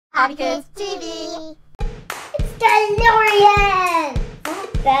HobbyKidsTV. It's DeLorean!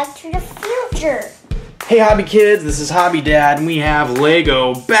 Back to the future. Hey Hobby Kids, this is HobbyDad and we have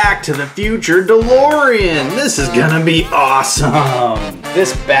Lego Back to the Future DeLorean. This is gonna be awesome.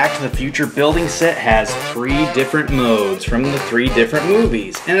 This Back to the Future building set has 3 different modes from the 3 different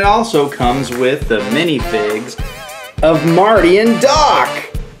movies. And it also comes with the minifigs of Marty and Doc.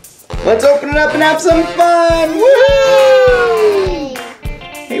 Let's open it up and have some fun! Woohoo!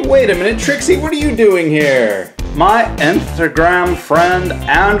 Hey, wait a minute, Trixie, what are you doing here? My Instagram friend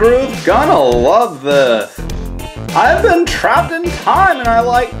Andrew's gonna love this. I've been trapped in time and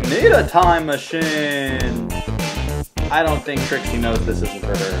I need a time machine. I don't think Trixie knows this isn't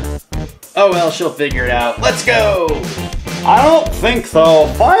for her. Oh well, she'll figure it out. Let's go! I don't think so.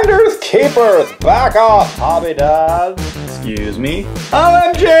 Finders keepers, back off, Hobby Dad. Excuse me.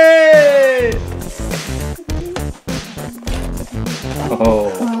 OMG! Oh.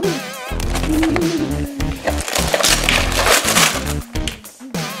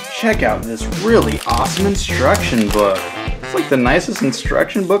 Check out this really awesome instruction book. It's like the nicest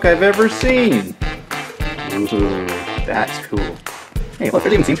instruction book I've ever seen. Ooh, that's cool. Hey, look,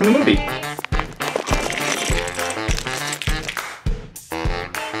 there's even scenes from the movie.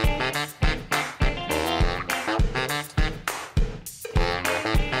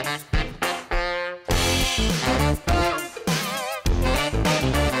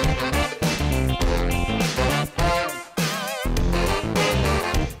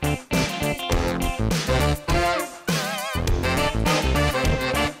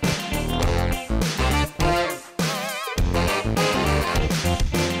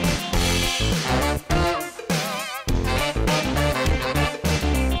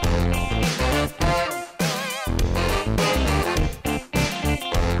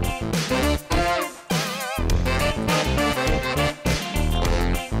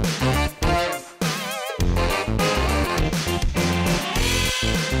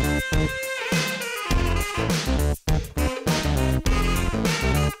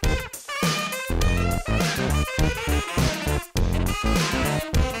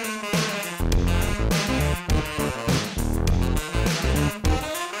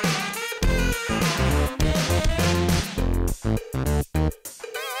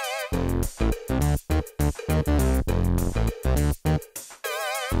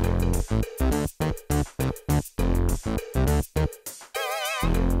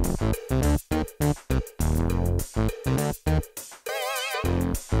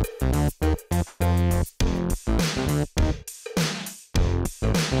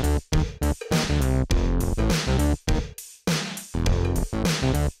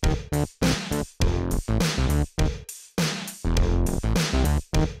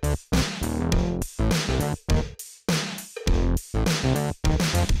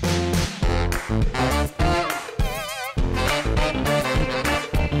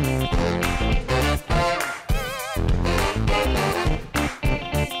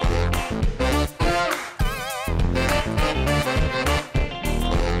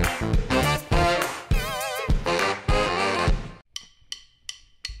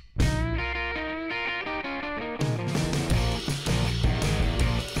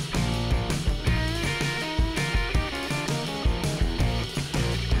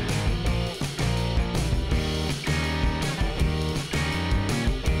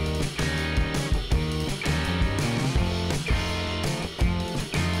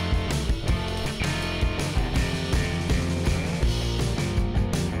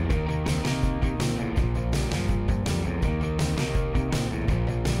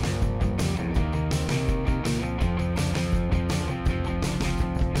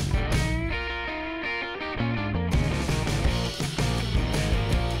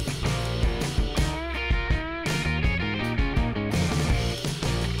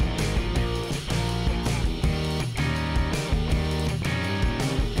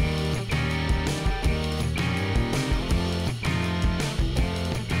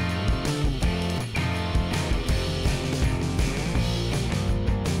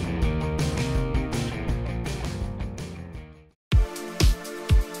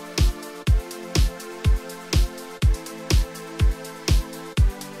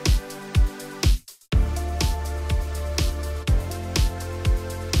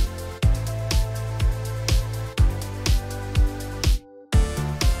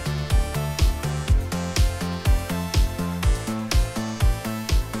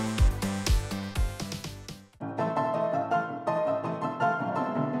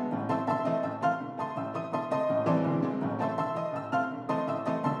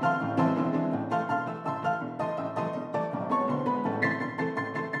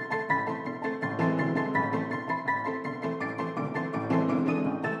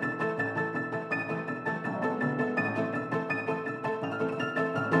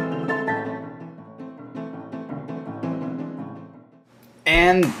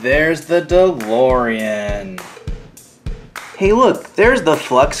 And there's the DeLorean. Hey look, there's the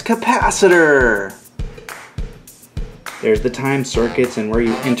flux capacitor. There's the time circuits and where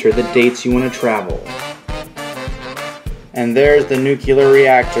you enter the dates you want to travel. And there's the nuclear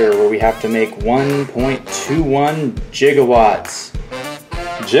reactor where we have to make 1.21 gigawatts.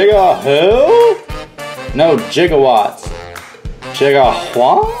 Giga who? No, gigawatts. Giga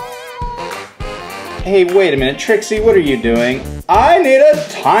what? Hey, wait a minute, Trixie, what are you doing? I need a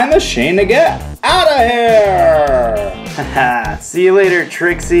time machine to get out of here! Haha, see you later,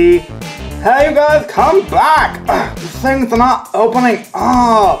 Trixie. Hey, you guys, come back! Things are not opening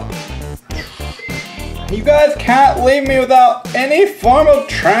up. You guys can't leave me without any form of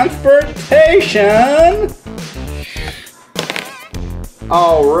transportation.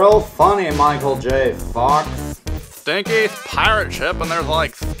 Oh, real funny, Michael J. Fox. Stinky pirate ship and there's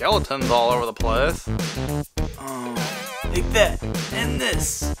like skeletons all over the place. Oh, like that, and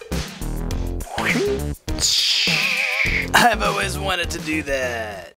this. I've always wanted to do that.